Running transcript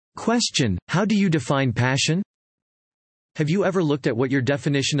Question: how do you define passion? Have you ever looked at what your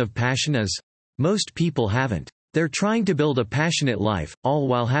definition of passion is? Most people haven't. They're trying to build a passionate life, all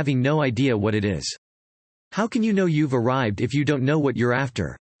while having no idea what it is. How can you know you've arrived if you don't know what you're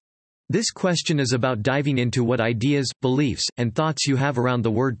after? This question is about diving into what ideas, beliefs, and thoughts you have around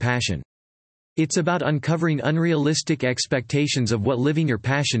the word passion. It's about uncovering unrealistic expectations of what living your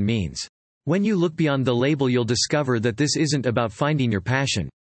passion means. When you look beyond the label, you'll discover that this isn't about finding your passion.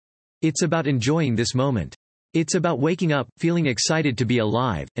 It's about enjoying this moment. It's about waking up, feeling excited to be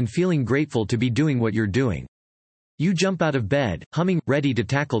alive, and feeling grateful to be doing what you're doing. You jump out of bed, humming, ready to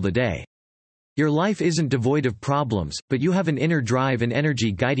tackle the day. Your life isn't devoid of problems, but you have an inner drive and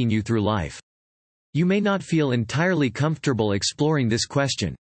energy guiding you through life. You may not feel entirely comfortable exploring this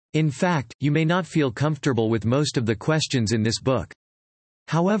question. In fact, you may not feel comfortable with most of the questions in this book.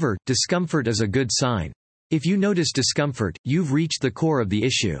 However, discomfort is a good sign. If you notice discomfort, you've reached the core of the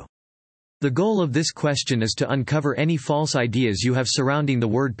issue. The goal of this question is to uncover any false ideas you have surrounding the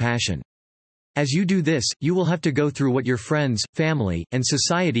word passion. As you do this, you will have to go through what your friends, family, and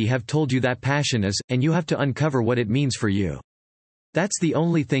society have told you that passion is, and you have to uncover what it means for you. That's the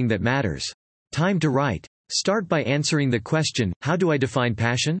only thing that matters. Time to write. Start by answering the question, how do I define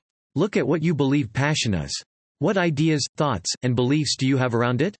passion? Look at what you believe passion is. What ideas, thoughts, and beliefs do you have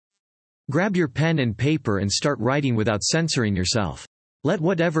around it? Grab your pen and paper and start writing without censoring yourself. Let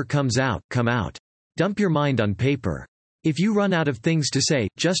whatever comes out, come out. Dump your mind on paper. If you run out of things to say,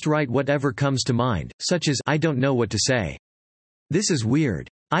 just write whatever comes to mind, such as, I don't know what to say. This is weird.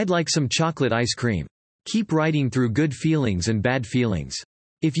 I'd like some chocolate ice cream. Keep writing through good feelings and bad feelings.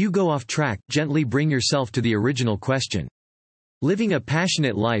 If you go off track, gently bring yourself to the original question. Living a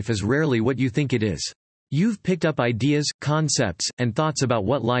passionate life is rarely what you think it is. You've picked up ideas, concepts, and thoughts about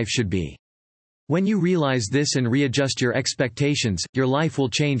what life should be. When you realize this and readjust your expectations, your life will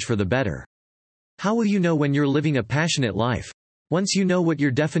change for the better. How will you know when you're living a passionate life? Once you know what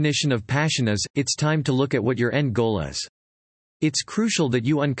your definition of passion is, it's time to look at what your end goal is. It's crucial that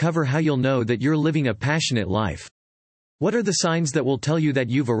you uncover how you'll know that you're living a passionate life. What are the signs that will tell you that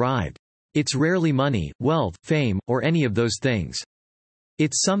you've arrived? It's rarely money, wealth, fame, or any of those things.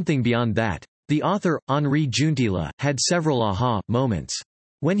 It's something beyond that. The author, Henri Junttila, had several aha moments.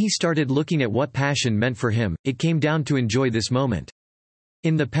 When he started looking at what passion meant for him, it came down to enjoy this moment.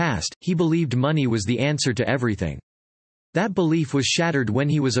 In the past, he believed money was the answer to everything. That belief was shattered when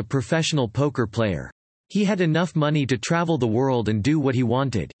he was a professional poker player. He had enough money to travel the world and do what he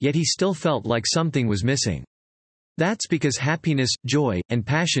wanted, yet he still felt like something was missing. That's because happiness, joy, and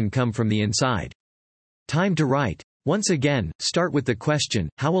passion come from the inside. Time to write. Once again, start with the question,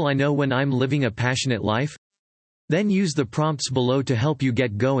 how will I know when I'm living a passionate life? Then use the prompts below to help you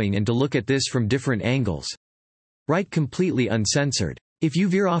get going and to look at this from different angles. Write completely uncensored. If you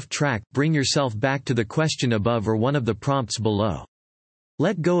veer off track, bring yourself back to the question above or one of the prompts below.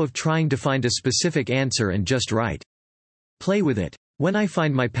 Let go of trying to find a specific answer and just write. Play with it. When I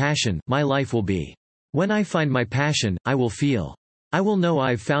find my passion, my life will be. When I find my passion, I will feel. I will know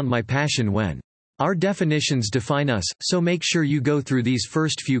I've found my passion when. Our definitions define us, so make sure you go through these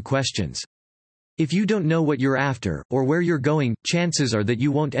first few questions. If you don't know what you're after, or where you're going, chances are that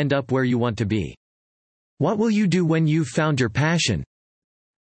you won't end up where you want to be. What will you do when you've found your passion?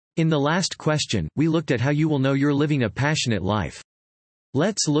 In the last question, we looked at how you will know you're living a passionate life.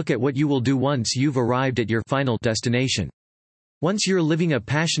 Let's look at what you will do once you've arrived at your final destination. Once you're living a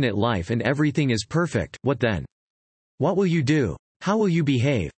passionate life and everything is perfect, what then? What will you do? How will you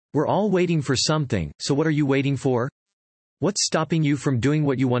behave? We're all waiting for something, so what are you waiting for? What's stopping you from doing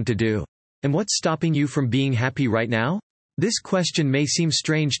what you want to do? And what's stopping you from being happy right now? This question may seem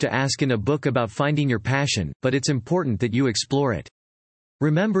strange to ask in a book about finding your passion, but it's important that you explore it.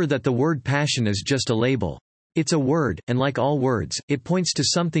 Remember that the word passion is just a label. It's a word, and like all words, it points to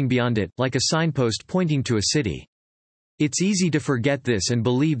something beyond it, like a signpost pointing to a city. It's easy to forget this and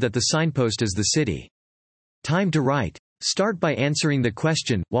believe that the signpost is the city. Time to write. Start by answering the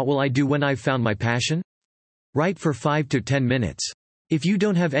question, what will I do when I've found my passion? Write for 5 to 10 minutes. If you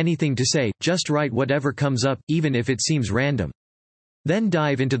don't have anything to say, just write whatever comes up, even if it seems random. Then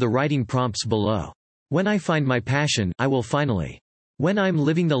dive into the writing prompts below. When I find my passion, I will finally. When I'm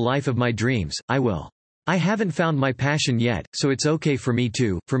living the life of my dreams, I will. I haven't found my passion yet, so it's okay for me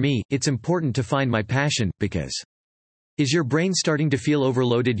too. For me, it's important to find my passion, because. Is your brain starting to feel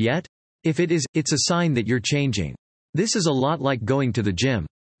overloaded yet? If it is, it's a sign that you're changing. This is a lot like going to the gym.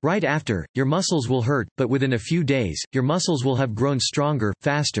 Right after, your muscles will hurt, but within a few days, your muscles will have grown stronger,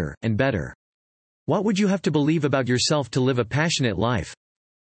 faster, and better. What would you have to believe about yourself to live a passionate life?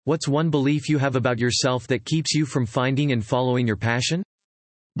 What's one belief you have about yourself that keeps you from finding and following your passion?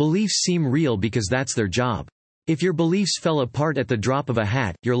 Beliefs seem real because that's their job. If your beliefs fell apart at the drop of a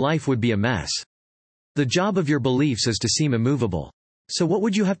hat, your life would be a mess. The job of your beliefs is to seem immovable. So what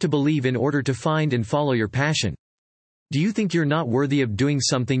would you have to believe in order to find and follow your passion? Do you think you're not worthy of doing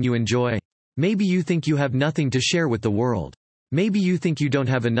something you enjoy? Maybe you think you have nothing to share with the world. Maybe you think you don't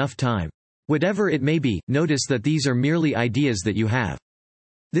have enough time. Whatever it may be, notice that these are merely ideas that you have.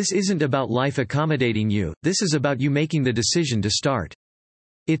 This isn't about life accommodating you, this is about you making the decision to start.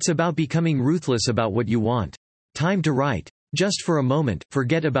 It's about becoming ruthless about what you want. Time to write. Just for a moment,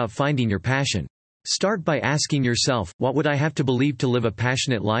 forget about finding your passion. Start by asking yourself, what would I have to believe to live a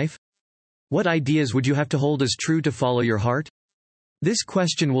passionate life? What ideas would you have to hold as true to follow your heart? This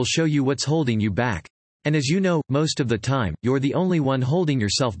question will show you what's holding you back. And as you know, most of the time, you're the only one holding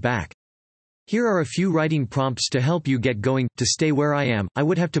yourself back. Here are a few writing prompts to help you get going. To stay where I am, I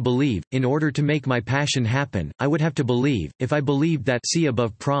would have to believe, in order to make my passion happen, I would have to believe, if I believed that, see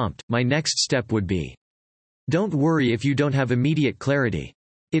above prompt, my next step would be. Don't worry if you don't have immediate clarity.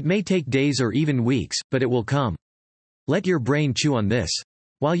 It may take days or even weeks, but it will come. Let your brain chew on this.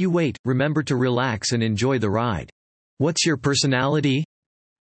 While you wait, remember to relax and enjoy the ride. What's your personality?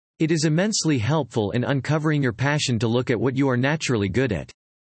 It is immensely helpful in uncovering your passion to look at what you are naturally good at.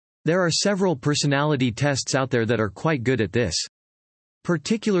 There are several personality tests out there that are quite good at this.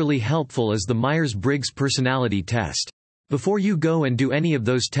 Particularly helpful is the Myers-Briggs personality test. Before you go and do any of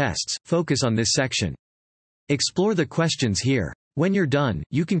those tests, focus on this section. Explore the questions here. When you're done,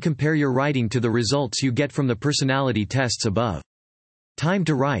 you can compare your writing to the results you get from the personality tests above. Time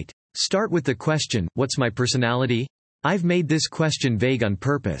to write. Start with the question, what's my personality? I've made this question vague on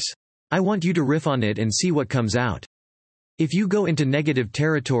purpose. I want you to riff on it and see what comes out. If you go into negative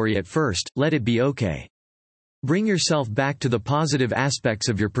territory at first, let it be okay. Bring yourself back to the positive aspects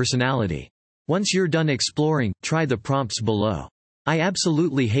of your personality. Once you're done exploring, try the prompts below. I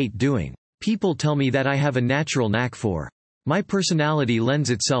absolutely hate doing. People tell me that I have a natural knack for. My personality lends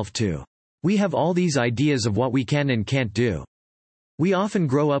itself to. We have all these ideas of what we can and can't do. We often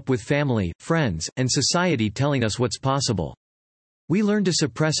grow up with family, friends, and society telling us what's possible. We learn to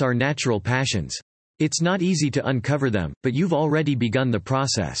suppress our natural passions. It's not easy to uncover them, but you've already begun the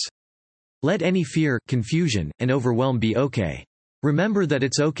process. Let any fear, confusion, and overwhelm be okay. Remember that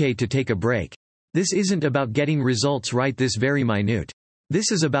it's okay to take a break. This isn't about getting results right this very minute.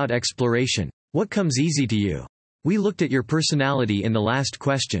 This is about exploration. What comes easy to you? We looked at your personality in the last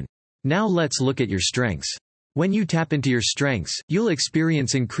question. Now let's look at your strengths. When you tap into your strengths, you'll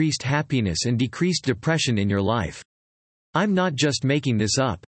experience increased happiness and decreased depression in your life. I'm not just making this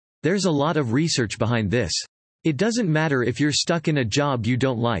up. There's a lot of research behind this. It doesn't matter if you're stuck in a job you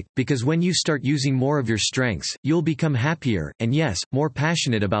don't like, because when you start using more of your strengths, you'll become happier, and yes, more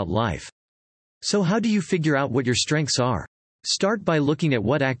passionate about life. So how do you figure out what your strengths are? Start by looking at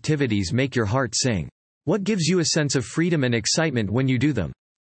what activities make your heart sing. What gives you a sense of freedom and excitement when you do them?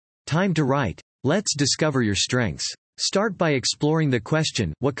 Time to write. Let's discover your strengths. Start by exploring the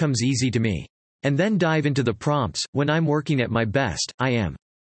question, what comes easy to me? And then dive into the prompts, when I'm working at my best, I am.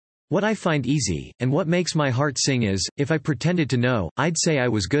 What I find easy, and what makes my heart sing is, if I pretended to know, I'd say I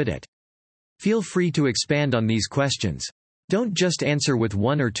was good at. Feel free to expand on these questions. Don't just answer with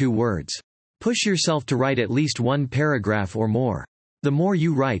 1 or 2 words. Push yourself to write at least 1 paragraph or more. The more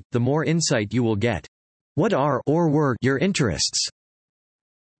you write, the more insight you will get. What are, or were, your interests?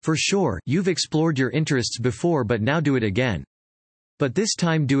 For sure, you've explored your interests before, but now do it again. But this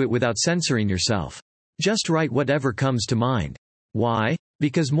time do it without censoring yourself. Just write whatever comes to mind. Why?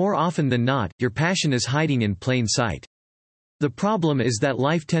 Because more often than not, your passion is hiding in plain sight. The problem is that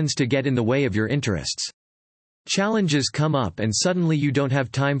life tends to get in the way of your interests. Challenges come up and suddenly you don't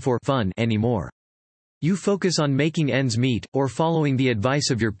have time for fun anymore. You focus on making ends meet, or following the advice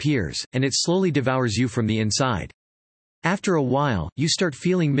of your peers, and it slowly devours you from the inside. After a while, you start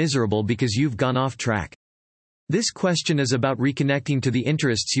feeling miserable because you've gone off track. This question is about reconnecting to the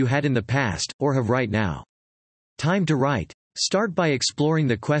interests you had in the past, or have right now. Time to write. Start by exploring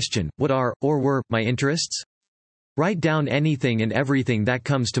the question, what are, or were, my interests? Write down anything and everything that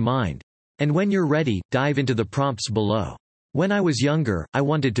comes to mind. And when you're ready, dive into the prompts below. When I was younger, I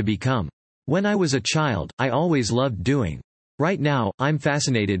wanted to become. When I was a child, I always loved doing. Right now, I'm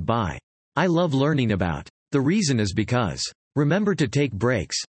fascinated by. I love learning about. The reason is because. Remember to take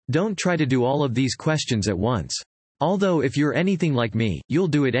breaks. Don't try to do all of these questions at once. Although if you're anything like me, you'll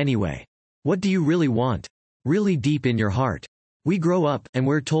do it anyway. What do you really want? Really deep in your heart. We grow up, and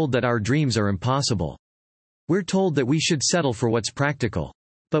we're told that our dreams are impossible. We're told that we should settle for what's practical.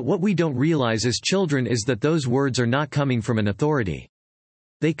 But what we don't realize as children is that those words are not coming from an authority.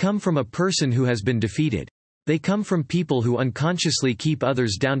 They come from a person who has been defeated. They come from people who unconsciously keep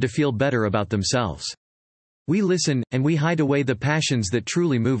others down to feel better about themselves. We listen, and we hide away the passions that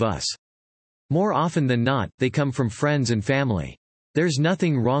truly move us. More often than not, they come from friends and family. There's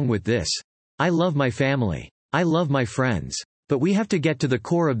nothing wrong with this. I love my family. I love my friends. But we have to get to the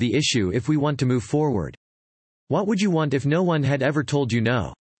core of the issue if we want to move forward. What would you want if no one had ever told you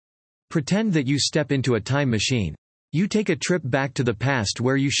no? Pretend that you step into a time machine. You take a trip back to the past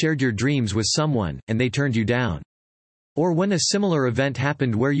where you shared your dreams with someone, and they turned you down. Or when a similar event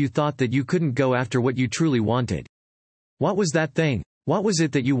happened where you thought that you couldn't go after what you truly wanted. What was that thing? What was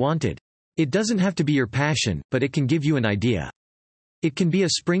it that you wanted? It doesn't have to be your passion, but it can give you an idea. It can be a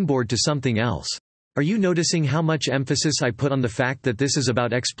springboard to something else. Are you noticing how much emphasis I put on the fact that this is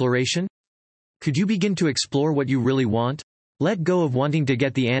about exploration? Could you begin to explore what you really want? Let go of wanting to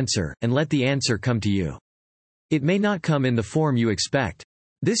get the answer, and let the answer come to you. It may not come in the form you expect.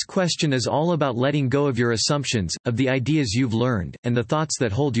 This question is all about letting go of your assumptions, of the ideas you've learned, and the thoughts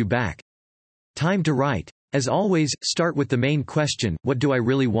that hold you back. Time to write. As always, start with the main question, what do I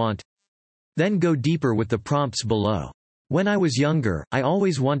really want? Then go deeper with the prompts below. When I was younger, I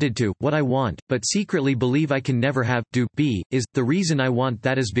always wanted to, what I want, but secretly believe I can never have, do, be, is, the reason I want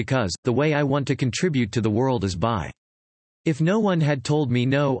that is because, the way I want to contribute to the world is by. If no one had told me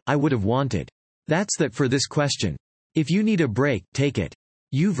no, I would have wanted. That's that for this question. If you need a break, take it.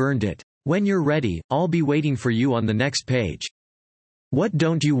 You've earned it. When you're ready, I'll be waiting for you on the next page. What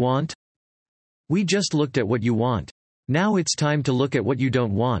don't you want? We just looked at what you want. Now it's time to look at what you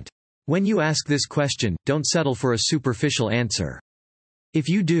don't want. When you ask this question, don't settle for a superficial answer. If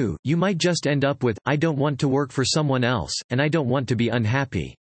you do, you might just end up with, I don't want to work for someone else, and I don't want to be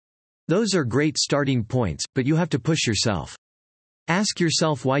unhappy. Those are great starting points, but you have to push yourself. Ask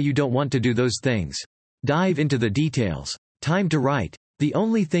yourself why you don't want to do those things. Dive into the details. Time to write. The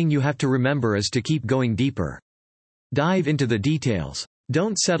only thing you have to remember is to keep going deeper. Dive into the details.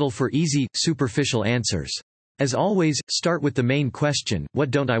 Don't settle for easy, superficial answers. As always, start with the main question,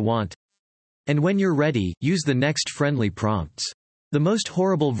 what don't I want? And when you're ready, use the next friendly prompts. The most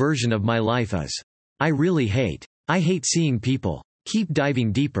horrible version of my life is. I really hate. I hate seeing people. Keep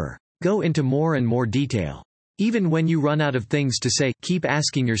diving deeper. Go into more and more detail. Even when you run out of things to say, keep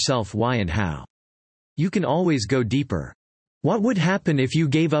asking yourself why and how. You can always go deeper. What would happen if you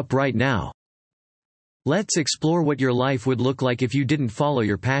gave up right now? Let's explore what your life would look like if you didn't follow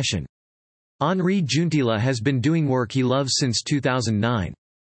your passion. Henri Junttila has been doing work he loves since 2009.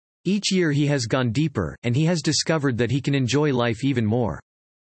 Each year he has gone deeper, and he has discovered that he can enjoy life even more.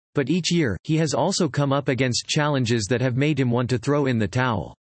 But each year, he has also come up against challenges that have made him want to throw in the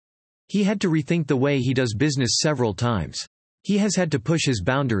towel. He had to rethink the way he does business several times. He has had to push his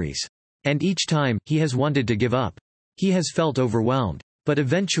boundaries. And each time, he has wanted to give up. He has felt overwhelmed. But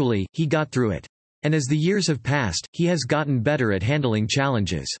eventually, he got through it. And as the years have passed, he has gotten better at handling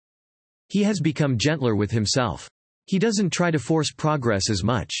challenges. He has become gentler with himself. He doesn't try to force progress as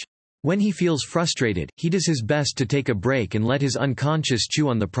much. When he feels frustrated, he does his best to take a break and let his unconscious chew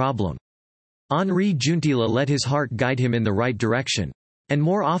on the problem. Henri Junttila let his heart guide him in the right direction. And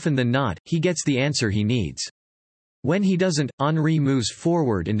more often than not, he gets the answer he needs. When he doesn't, Henri moves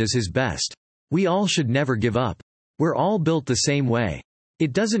forward and does his best. We all should never give up. We're all built the same way.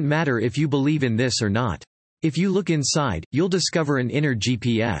 It doesn't matter if you believe in this or not. If you look inside, you'll discover an inner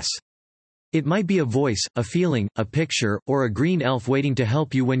GPS. It might be a voice, a feeling, a picture, or a green elf waiting to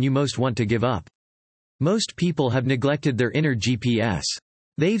help you when you most want to give up. Most people have neglected their inner GPS.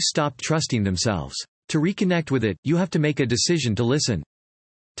 They've stopped trusting themselves. To reconnect with it, you have to make a decision to listen.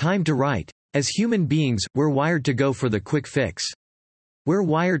 Time to write. As human beings, we're wired to go for the quick fix. We're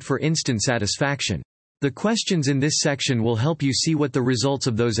wired for instant satisfaction. The questions in this section will help you see what the results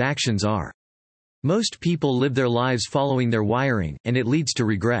of those actions are. Most people live their lives following their wiring, and it leads to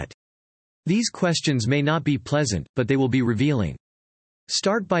regret. These questions may not be pleasant, but they will be revealing.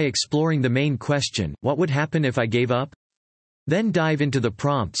 Start by exploring the main question, what would happen if I gave up? Then dive into the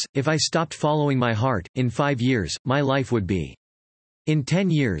prompts, if I stopped following my heart, in 5 years, my life would be. In 10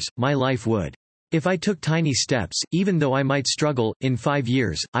 years, my life would. If I took tiny steps, even though I might struggle, in 5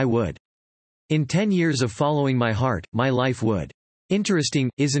 years, I would. In 10 years of following my heart, my life would. Interesting,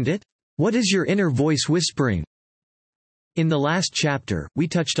 isn't it? What is your inner voice whispering? In the last chapter, we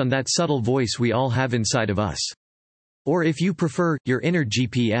touched on that subtle voice we all have inside of us. Or if you prefer, your inner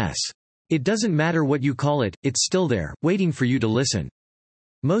GPS. It doesn't matter what you call it, it's still there, waiting for you to listen.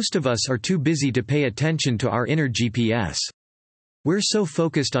 Most of us are too busy to pay attention to our inner GPS. We're so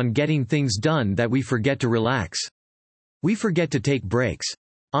focused on getting things done that we forget to relax. We forget to take breaks.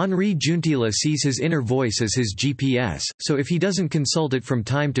 Henri Junttila sees his inner voice as his GPS, so if he doesn't consult it from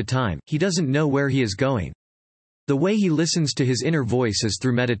time to time, he doesn't know where he is going. The way he listens to his inner voice is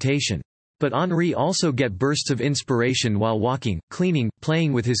through meditation. But Henri also get bursts of inspiration while walking, cleaning,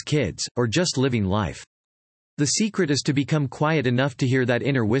 playing with his kids, or just living life. The secret is to become quiet enough to hear that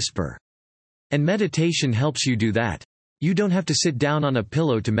inner whisper. And meditation helps you do that. You don't have to sit down on a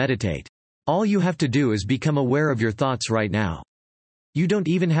pillow to meditate. All you have to do is become aware of your thoughts right now. You don't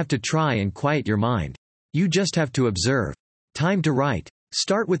even have to try and quiet your mind. You just have to observe. Time to write.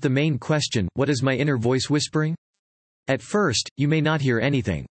 Start with the main question, what is my inner voice whispering? At first, you may not hear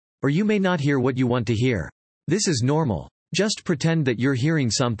anything. Or you may not hear what you want to hear. This is normal. Just pretend that you're hearing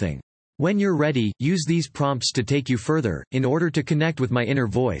something. When you're ready, use these prompts to take you further. In order to connect with my inner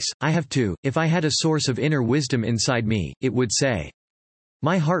voice, I have to. If I had a source of inner wisdom inside me, it would say,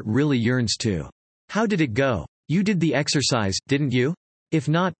 my heart really yearns to. How did it go? You did the exercise, didn't you? If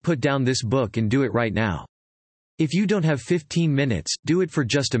not, put down this book and do it right now. If you don't have 15 minutes, do it for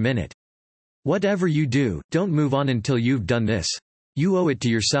just a minute. Whatever you do, don't move on until you've done this. You owe it to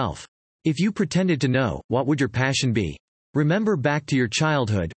yourself. If you pretended to know, what would your passion be? Remember back to your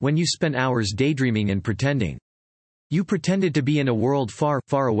childhood, when you spent hours daydreaming and pretending. You pretended to be in a world far,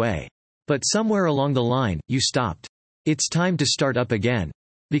 far away. But somewhere along the line, you stopped. It's time to start up again.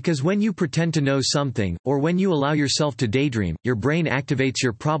 Because when you pretend to know something, or when you allow yourself to daydream, your brain activates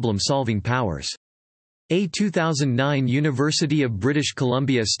your problem-solving powers. A 2009 University of British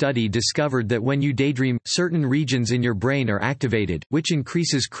Columbia study discovered that when you daydream, certain regions in your brain are activated, which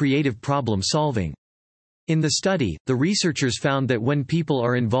increases creative problem-solving. In the study, the researchers found that when people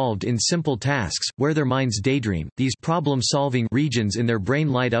are involved in simple tasks, where their minds daydream, these problem-solving regions in their brain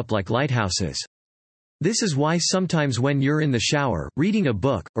light up like lighthouses. This is why sometimes when you're in the shower, reading a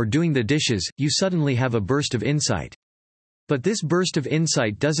book, or doing the dishes, you suddenly have a burst of insight. But this burst of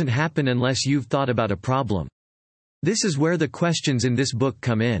insight doesn't happen unless you've thought about a problem. This is where the questions in this book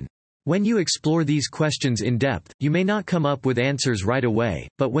come in. When you explore these questions in depth, you may not come up with answers right away,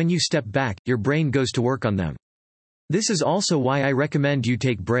 but when you step back, your brain goes to work on them. This is also why I recommend you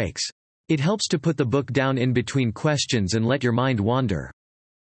take breaks. It helps to put the book down in between questions and let your mind wander.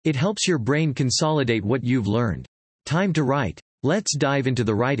 It helps your brain consolidate what you've learned. Time to write. Let's dive into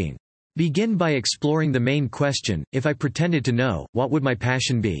the writing. Begin by exploring the main question, if I pretended to know, what would my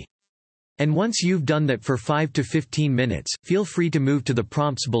passion be? And once you've done that for 5 to 15 minutes, feel free to move to the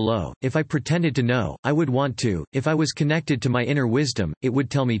prompts below. If I pretended to know, I would want to. If I was connected to my inner wisdom, it would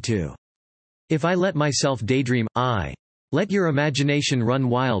tell me to. If I let myself daydream, I. Let your imagination run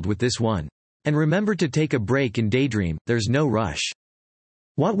wild with this one. And remember to take a break and daydream, there's no rush.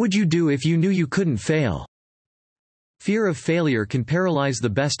 What would you do if you knew you couldn't fail? Fear of failure can paralyze the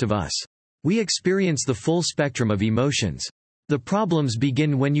best of us. We experience the full spectrum of emotions. The problems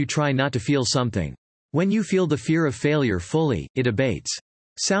begin when you try not to feel something. When you feel the fear of failure fully, it abates.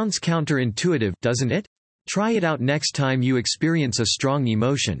 Sounds counterintuitive, doesn't it? Try it out next time you experience a strong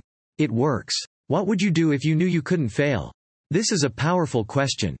emotion. It works. What would you do if you knew you couldn't fail? This is a powerful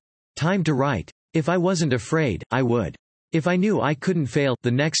question. Time to write. If I wasn't afraid, I would. If I knew I couldn't fail,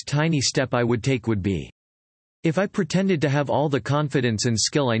 the next tiny step I would take would be. If I pretended to have all the confidence and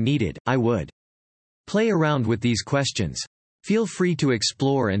skill I needed, I would. Play around with these questions. Feel free to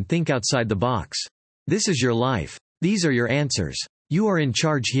explore and think outside the box. This is your life. These are your answers. You are in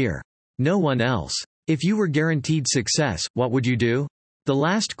charge here. No one else. If you were guaranteed success, what would you do? The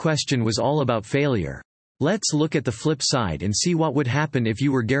last question was all about failure. Let's look at the flip side and see what would happen if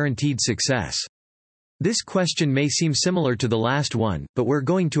you were guaranteed success. This question may seem similar to the last one, but we're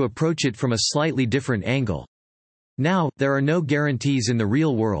going to approach it from a slightly different angle. Now, there are no guarantees in the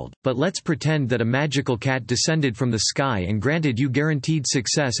real world, but let's pretend that a magical cat descended from the sky and granted you guaranteed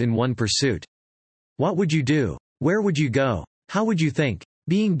success in one pursuit. What would you do? Where would you go? How would you think?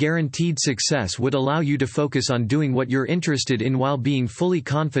 Being guaranteed success would allow you to focus on doing what you're interested in while being fully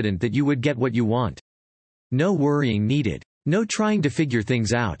confident that you would get what you want. No worrying needed. No trying to figure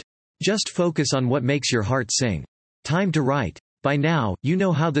things out. Just focus on what makes your heart sing. Time to write. By now, you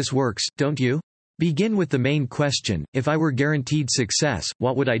know how this works, don't you? Begin with the main question, if I were guaranteed success,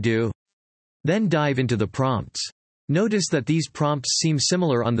 what would I do? Then dive into the prompts. Notice that these prompts seem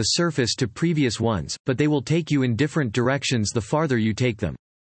similar on the surface to previous ones, but they will take you in different directions the farther you take them.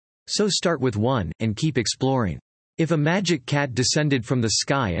 So start with one, and keep exploring. If a magic cat descended from the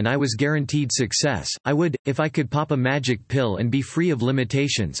sky and I was guaranteed success, I would. If I could pop a magic pill and be free of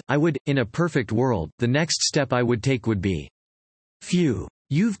limitations, I would. In a perfect world, the next step I would take would be. Phew.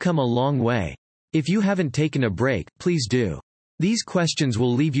 You've come a long way. If you haven't taken a break, please do. These questions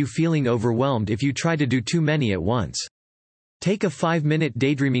will leave you feeling overwhelmed if you try to do too many at once. Take a 5-minute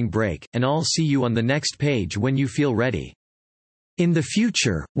daydreaming break, and I'll see you on the next page when you feel ready. In the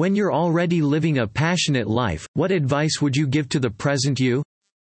future, when you're already living a passionate life, what advice would you give to the present you?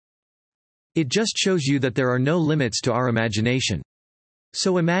 It just shows you that there are no limits to our imagination.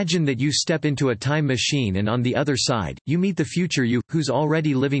 So imagine that you step into a time machine and on the other side, you meet the future you, who's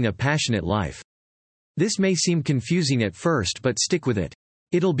already living a passionate life. This may seem confusing at first, but stick with it.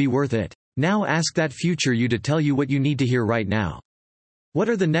 It'll be worth it. Now ask that future you to tell you what you need to hear right now. What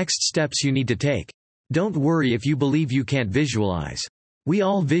are the next steps you need to take? Don't worry if you believe you can't visualize. We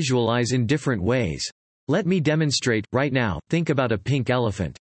all visualize in different ways. Let me demonstrate. Right now, think about a pink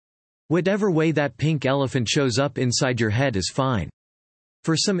elephant. Whatever way that pink elephant shows up inside your head is fine.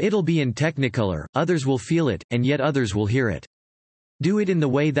 For some it'll be in Technicolor, others will feel it, and yet others will hear it. Do it in the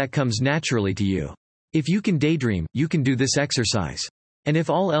way that comes naturally to you. If you can daydream, you can do this exercise. And if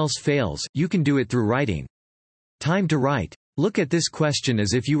all else fails, you can do it through writing. Time to write. Look at this question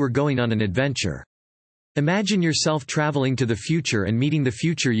as if you were going on an adventure. Imagine yourself traveling to the future and meeting the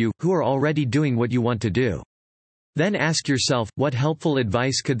future you, who are already doing what you want to do. Then ask yourself, what helpful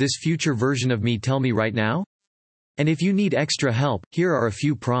advice could this future version of me tell me right now? And if you need extra help, here are a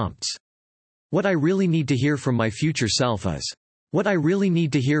few prompts. What I really need to hear from my future self is. What I really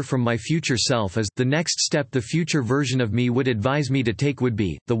need to hear from my future self is. The next step the future version of me would advise me to take would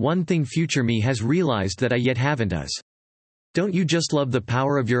be, the one thing future me has realized that I yet haven't is. Don't you just love the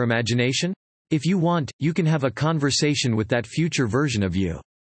power of your imagination? If you want, you can have a conversation with that future version of you.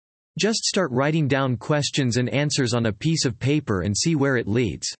 Just start writing down questions and answers on a piece of paper and see where it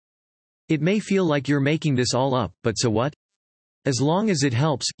leads. It may feel like you're making this all up, but so what? As long as it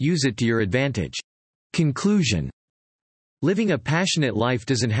helps, use it to your advantage. Conclusion. Living a passionate life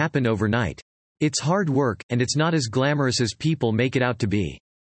doesn't happen overnight. It's hard work, and it's not as glamorous as people make it out to be.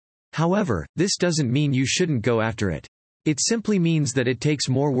 However, this doesn't mean you shouldn't go after it. It simply means that it takes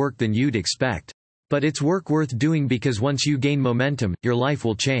more work than you'd expect. But it's work worth doing because once you gain momentum, your life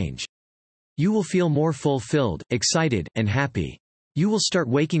will change. You will feel more fulfilled, excited, and happy. You will start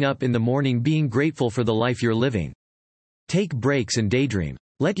waking up in the morning being grateful for the life you're living. Take breaks and daydream.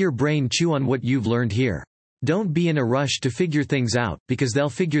 Let your brain chew on what you've learned here. Don't be in a rush to figure things out, because they'll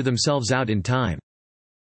figure themselves out in time.